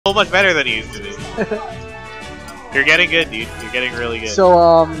so much better than he used to be. You're getting good, dude. You're getting really good.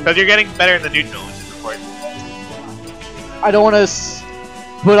 So, because you're getting better in the neutral, which is important. I don't want to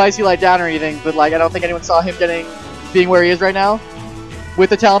put Icy Light down or anything, but like I don't think anyone saw him being where he is right now with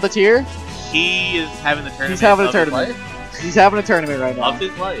the talent that's here. He is having the tournament. He's having a tournament. He's having a tournament right now. Of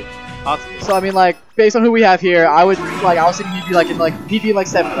his life. Possibly. So I mean, like based on who we have here, I was thinking he'd be like in he'd be in like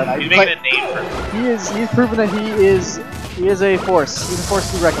 7th right now. He's making a name for him. He's proven that he is a force. He's a force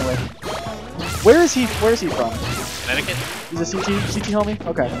to be reckoned with. Where is he from? Connecticut. He's a CT homie.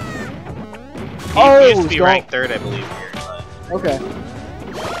 Okay. He used to be ranked 3rd, I believe, here. But... Okay.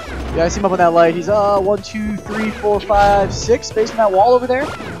 Yeah, I see him up on that light. He's 1, 2, 3, 4, 5, 6 based on that wall over there.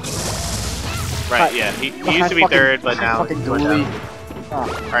 Right. Yeah. He used to be 3rd, but now. Fucking googly.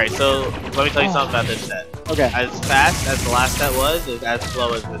 Alright, so let me tell you something about this set. Okay. As fast as the last set was, it's as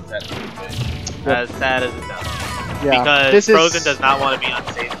slow as this set. As sad as it sounds. Yeah. Because Frozen does not want to be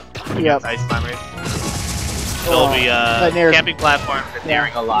unsafe against Ice Climbers. They'll be camping platforms and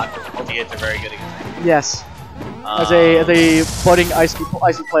naring a lot. Multi-hits are very good against them. Yes. As a budding icy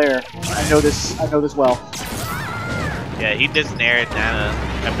player, I know this well. Yeah, he just nared Nana,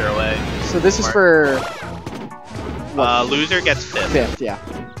 kept her away. So this is for loser gets 5th. 5th, yeah.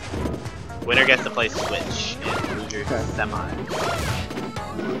 Winner gets to play Switch in loser semi.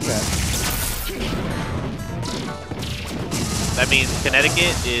 Okay. That means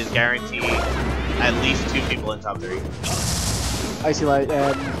Connecticut is guaranteed at least 2 people in top 3. Icy Light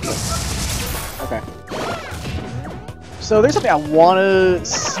and okay. So there's something I want to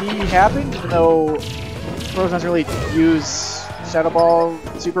see happen, even though Frozen doesn't really use Shadow Ball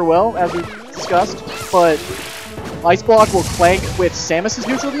super well, as we discussed. But Ice Block will clank with Samus's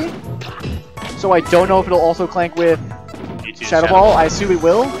neutral D. So I don't know if it'll also clank with Shadow Ball. I assume it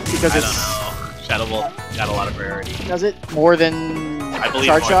will because it's. I don't know. Shadow Ball got a lot of priority. Does it more than I believe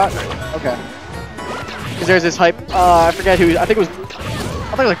Charge Shot? Okay. Because there's this hype. I forget who. I think it was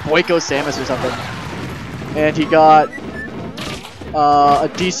like Boyko Samus or something. And he got a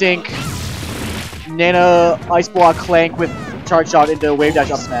desync Nana Ice Block clank with Charge Shot into Wave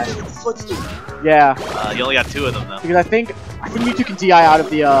Dash up smash. Yeah. You only got 2 of them though. Because I think you 2 can DI out of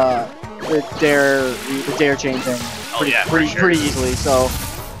the dare chain thing. Pretty easily. So.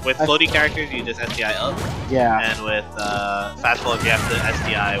 With floaty characters, you just SDI up. Yeah. And with fast ballers, you have to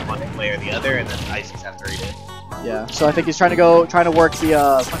SDI one way or the other, and then Ices have to read it. Yeah. So I think he's trying to work the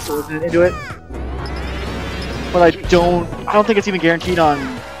flexibility into it. But I don't think it's even guaranteed on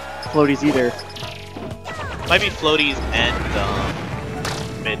floaties either. Might be floaties and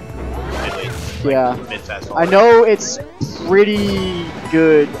mid-weights. Yeah. Like mid-fast ballers. I know it's pretty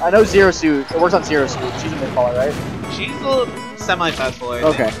good. I know Zero Suit. It works on Zero Suit. She's a mid-baller, right? She's a semi-fast baller.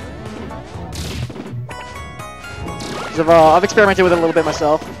 Okay. I've experimented with it a little bit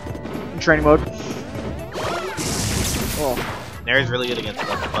myself in training mode. Oh. Nair's really good against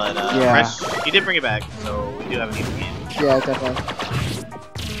them, but yeah. Phresh, he did bring it back, so we do have an easy game. Yeah, definitely.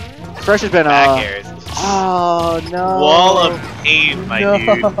 Phresh has been back airs. Oh no. Wall of pain, my dude.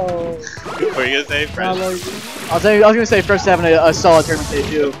 What were you gonna say, Phresh? I was gonna say Phresh is having a solid tournament today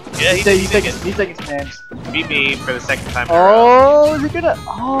too. Yeah, he's taking some names. Beat me for the 2nd time in a row. Is he gonna?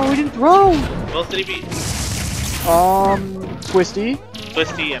 Oh, he didn't throw. Who else did he beat? Twisty.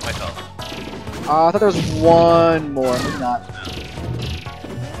 Twisty and myself. I thought there was one more. Maybe not.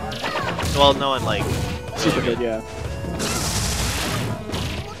 No. Well, no one like super good, yeah.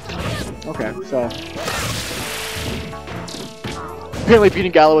 Okay, so apparently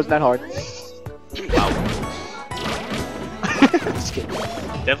beating Gallo wasn't that hard. Wow. Just kidding.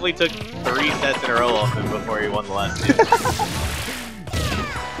 Definitely took 3 sets in a row off him before he won the last 2.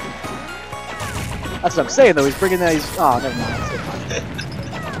 That's what I'm saying though. He's bringing that. Oh, never mind.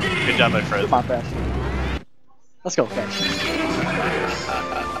 Good job, my friend. Come on, Phresh. Let's go, Phresh.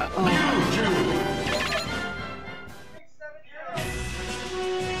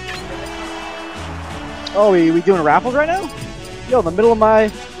 Oh, we doing raffles right now? Yo, in the middle of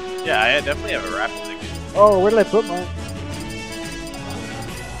my... Yeah, I definitely have a raffle ticket. Oh, where did I put mine?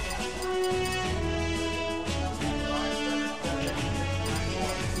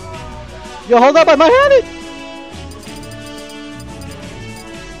 Yo, hold up, I might have it!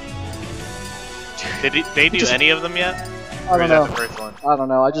 Did they do any of them yet? I don't know. The first one? I don't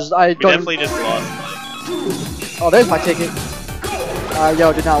know. We definitely just lost. Oh, there's my ticket.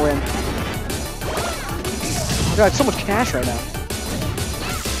 Yo, did not win. Oh god, so much cash right now.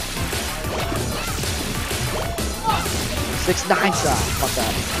 6-9 shot. Fuck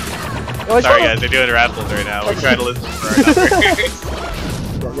that. Yo, sorry guys, they're doing raffles right now. We're trying to listen for our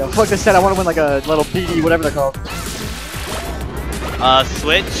numbers. Yo, fuck this set. I want to win like a little PD, whatever they're called.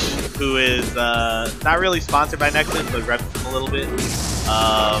 Switch, who is not really sponsored by Nexus, but reps him a little bit.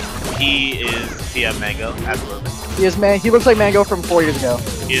 He is TM Mango, absolutely. He looks like Mango from 4 years ago.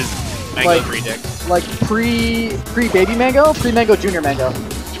 He is Mango's reject. Like pre-baby Mango, pre-Mango Junior Mango.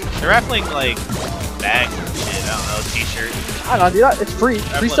 They're raffling like bags and shit, I don't know, t-shirts. I don't know, dude, it's free.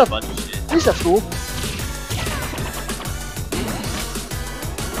 Free stuff. Free stuff's cool.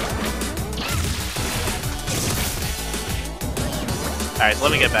 Alright, so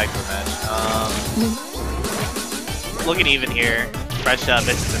let me get back to the match. Looking even here. Phresh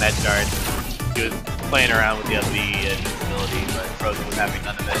misses an edge guard. He was playing around with the invincibility, but Frozen was having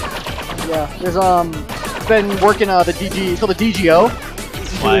none of it. Yeah, there's been working the DG. It's called the DGO.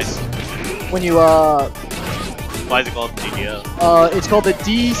 Why? When you Why is it called DGO? It's called the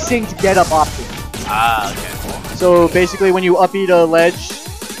desynced get up option. Ah, okay. So basically, when you up beat a ledge,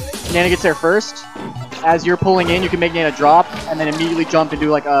 Nana gets there first. As you're pulling in, you can make Nana drop, and then immediately jump and do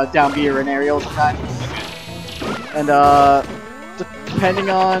like a down B or an aerial sometimes. And depending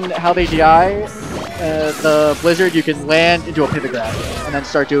on how they die, the Blizzard, you can land into a pivot grab, and then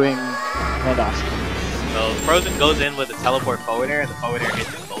start doing handoffs. So Frozen goes in with a teleport forward air, and the forward air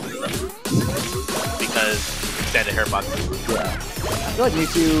hits both of them. Because extended her box. Yeah. I feel like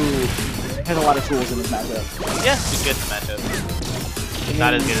Mewtwo has a lot of tools in this matchup. Yeah, he's good in this matchup.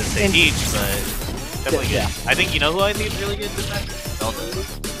 Not as good as say Peach, but definitely good. Yeah. I think, you know who I think is really good in this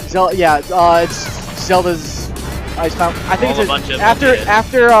matchup? Zelda. It's Zelda's Ice Clown. I think it's a bunch of after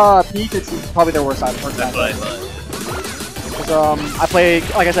Peach, it's probably their worst matchup. That's what I thought. I play,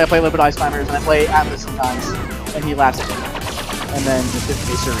 like I said, I play a little bit of Ice Climbers, and I play Atlas sometimes, and he laughs at me. And then just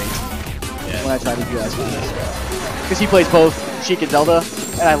eviscerates me when I try to do Ice Climbers. Because he plays both Sheik and Zelda,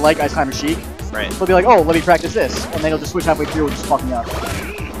 and I like Ice Climber Sheik. Right. So he'll be like, oh, let me practice this, and then he'll just switch halfway through and just fuck me up.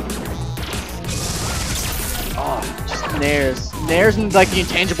 Oh, just Nairs and like the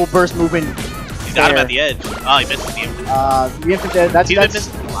intangible burst movement. He's got him at the edge. Oh, he missed the infinite. The infinite, that's... He's been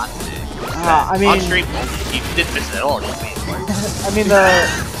missing a lot today. I mean... On stream, he didn't miss it at all. I mean,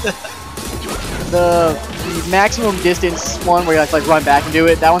 the maximum distance one where you have to like run back and do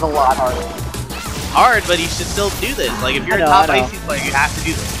it, that one's a lot harder. Hard, but you should still do this. Like, if you're a top Icy player, you have to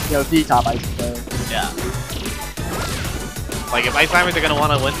do this. You know, the top Icy player. Yeah. Like, if Ice Climbers are going to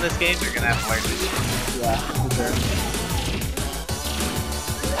want to win this game, they're going to have to learn this shit. Yeah, for sure.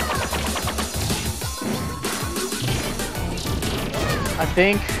 I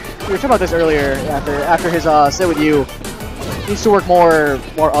think we were talking about this earlier. After his set with you, he needs to work more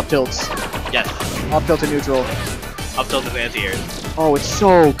up tilts. Yes. Up tilt to neutral. Up tilt is anti-air. Oh, it's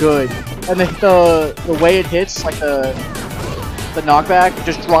so good. And the way it hits, like the knockback, it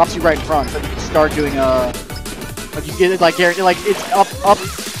just drops you right in front. So you can start doing like you get it like guaranteed, like it's up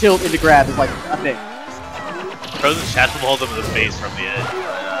tilt into grab is like a thing. Frozen shadow balls him in the face from the edge.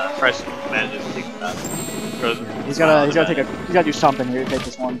 Phresh manages to take the pass. Frozen. He's gotta do something here to take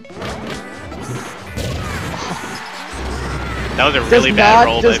this one. That was a really bad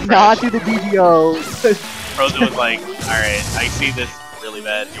roll by Phresh. Does not do the DDO. Frozen was like, alright, I see this really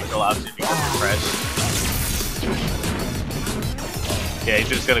bad neutral option because of Phresh. Yeah, he's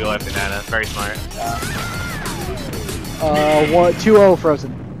just gonna go after Nana. Very smart. 2-0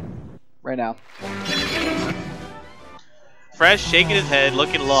 Frozen. Right now. Phresh shaking his head,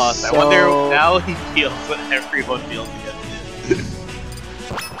 looking lost. I wonder now he feels what everyone feels against him.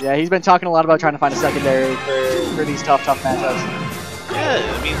 Yeah, he's been talking a lot about trying to find a secondary for these tough matchups. Yeah,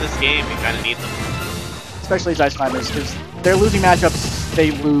 I mean, this game, you kind of need them. Especially as Ice Climbers, because they're losing matchups, they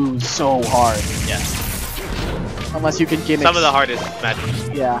lose so hard. Yeah. Unless you can gimmick. Some of the hardest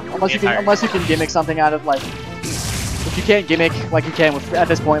matchups. Yeah, unless you can gimmick something out of, like... If you can't gimmick like you can with, at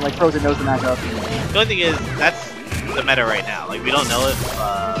this point, like Frozen knows the matchup. The only thing is, that's the meta right now. Like, we don't know if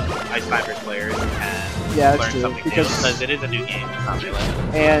Ice Climbers players can learn something new, because it is a new game. It's not real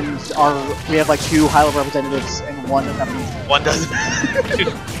life. And we have like 2 high-level representatives, and one doesn't have a neutral. One doesn't.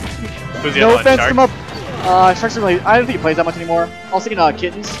 Who's the no other one? offense, Shark? come up. Shark's really, I don't think he plays that much anymore. I was thinking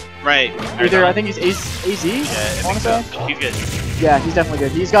Kittens. Right. Either I think he's AZ. Yeah, I think so. He's good. Yeah, he's definitely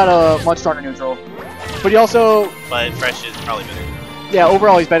good. He's got a much stronger neutral. But he also... But Phresh is probably better. Yeah,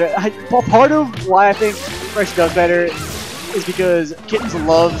 overall he's better. Part of why I think Phresh does better is because Kittens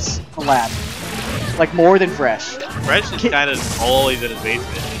loves the lab. Like, more than Phresh. Phresh is kind of always in his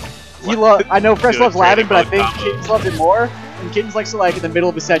basement. I know Phresh loves labbing, but I think Kittens loves it more. And Kittens likes to, like, in the middle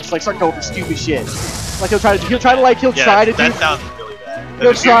of his set, just, like, start going for stupid shit. Like, he'll try to do... That sounds really bad.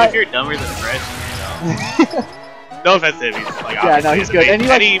 If you're dumber than Phresh, you know. No offense to him, he's, like, yeah, no, he's good. And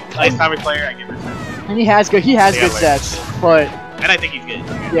any Ice Climber player, I give respect. And he has good sets, but... And I think he's good.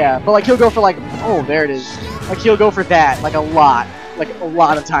 Yeah, but, like, he'll go for, like... Oh, there it is. Like, he'll go for that, like, a lot. like a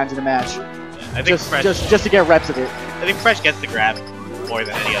lot of times in a match. I think just to get reps of it. I think Phresh gets the grab more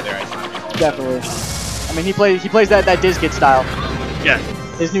than any other ice climber. Definitely. I mean, he plays that Dizkid style. Yeah.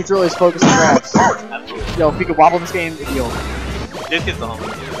 His neutral is focused on grabs. Absolutely. Yo, if he could wobble this game, it'd be over. Dizkid's the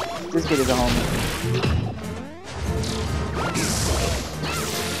homie. Dizkid is a homie.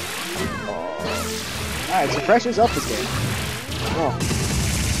 Alright, so Phresh is up this game. Oh.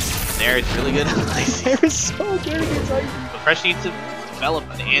 Nair is really good. Nair is so good against ice. But Phresh needs to develop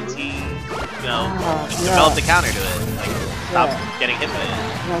an develop the counter to it. Like, stop getting hit by it.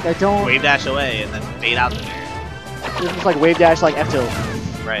 Like, I don't... Wave dash away and then bait out the Nair. It's just like wave dash, like F-tilt.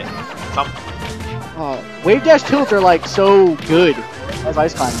 Right. Wave dash tilts are like so good as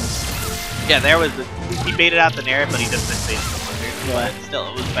ice climbers. Yeah, there was he baited out the Nair, but he just missed bait. But still,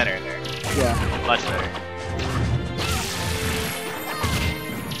 it was better there. Yeah. Much better.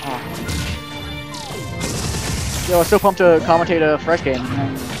 Yo, I was so pumped to commentate a Phresh game,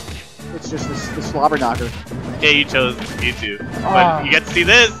 and it's just this slobber knocker. Yeah, you chose YouTube, but you get to see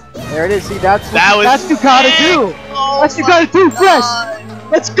this. There it is. See, that's what you sick. gotta do. Oh, that's what you gotta do,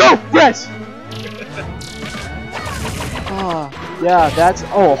 Phresh. Let's go, Phresh. Yeah, that's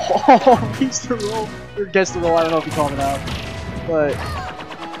he's the roll or gets the roll. I don't know if you called it out, but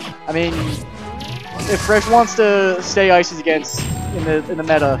I mean, if Phresh wants to stay ices against in the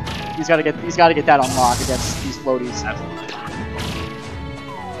meta, he's gotta get that on lock against these floaties. Absolutely.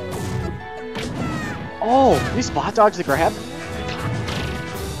 Oh, he spot dodged the grab.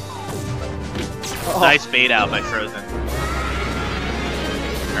 Nice bait out by Frozen.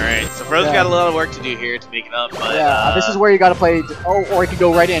 Alright, so Frozen's got a lot of work to do here to make it up, but yeah, this is where you gotta play. Or he can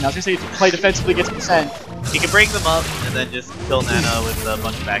go right in. I was gonna say play defensively, get some percent. He can break them up and then just kill Nana with a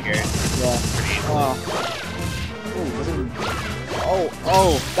bunch of back air. Yeah. Pretty easily.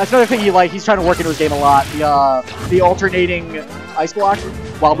 Oh, that's another thing he's trying to work into his game a lot. The alternating ice block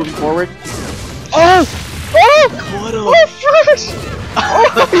while moving forward. Oh, Phresh!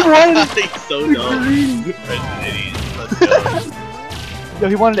 Oh, he wanted it. He's so dumb. Phresh is an idiot. Let's go. Yo,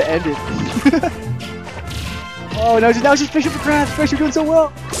 he wanted to end it. Oh, now he's just fishing for grabs. Phresh, you're doing so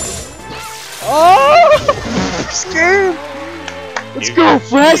well. Oh, scared. Let's go,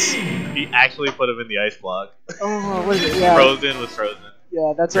 Phresh. He actually put him in the ice block. Oh, what is it? Yeah. Frozen was Frozen.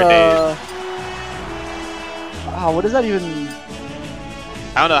 Yeah, that's what is that even?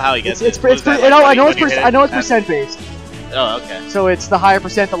 I don't know how he gets it. I know it's percent based. Oh, okay. So it's the higher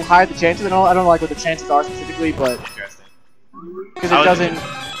percent, the higher the chances. I don't know like what the chances are specifically, but interesting. Because it doesn't.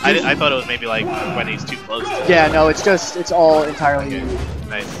 I thought it was maybe like when he's too close to Yeah, no, it's all entirely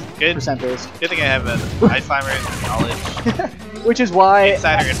nice. Good. Good thing I have an ice climber in college. Which is why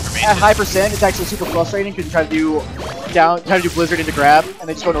insider information. At high percent it's actually super frustrating because you try to do Blizzard into grab and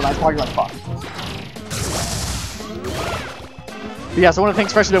they just go to an ice block, you're like fuck. But yeah, so one of the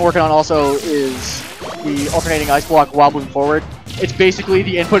things Phresh has been working on also is the alternating ice block while moving forward. It's basically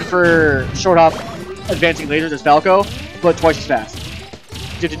the input for short hop advancing lasers as Falco, but twice as fast.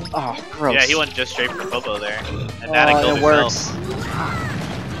 Oh, gross. Yeah, he went just straight for Popo there. And Nana killed it works.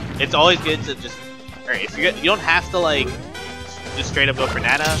 It's always good to just... Alright, if you don't have to, like, just straight up go for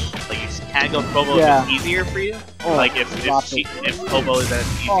Nana. Like, you can go for Popo if it's easier for you. Like, if Popo is at an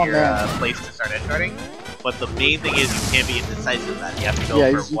easier place to start edge guarding. But the main thing is you can't be indecisive that you have to go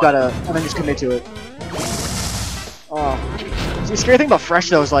for you gotta, and then just commit to it. The scary thing about Phresh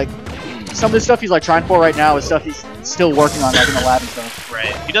though is like, some of the stuff he's like trying for right now is stuff he's still working on, like in the lab and stuff.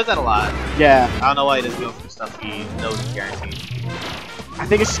 Right, he does that a lot. Yeah. I don't know why he doesn't go for stuff he knows is guaranteed. I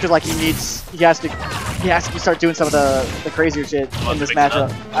think it's just because like he has to start doing some of the crazier shit in this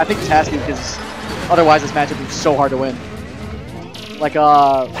matchup. I think he has to because otherwise this matchup is so hard to win. Like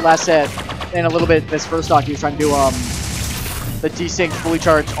last set. And a little bit this first stock, he was trying to do the desync fully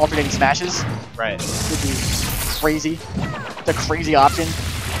charged alternating smashes. Right. Which is crazy. It's a crazy option.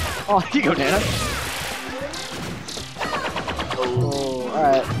 Oh, here you go, Nana. Oh,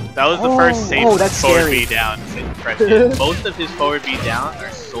 alright. That was the first safe forward B down. Most of his forward B down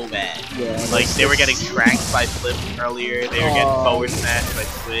are so bad. Yeah. Like they were getting tranked by Flip earlier. They were getting forward smashed by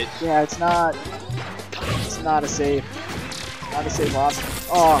Switch. Yeah, it's not a safe. Not a safe option.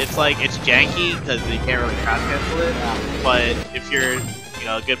 Oh. It's like, it's janky because you can't really cross cancel it, but if you're,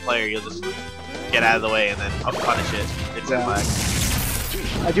 a good player, you'll just get out of the way and then punish it. It's flag.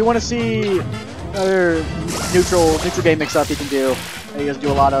 I do want to see another neutral game mix-up you can do. You guys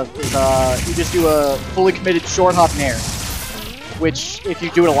do a lot of is you just do a fully committed short hop nair, which if you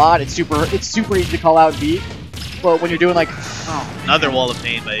do it a lot, it's super easy to call out and beat. But when you're doing like another wall of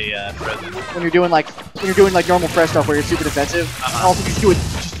pain by Frozen. When you're doing like normal Phresh stuff where you're super defensive, also just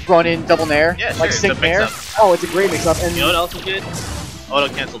run in double nair, yeah, like sure, sync nair. Oh, it's a great mix up. And you know what else is good? auto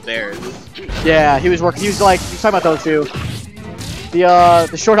cancel bears. Yeah, he was working. He was talking about those two.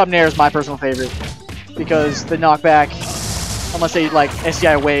 The short hop nair is my personal favorite because the knockback, unless they like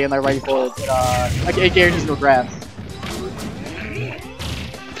SDI away and they're ready for it, like it guarantees no grab.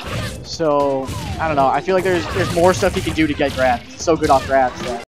 So I don't know. I feel like there's more stuff he can do to get grabs. He's so good off grabs. Yeah.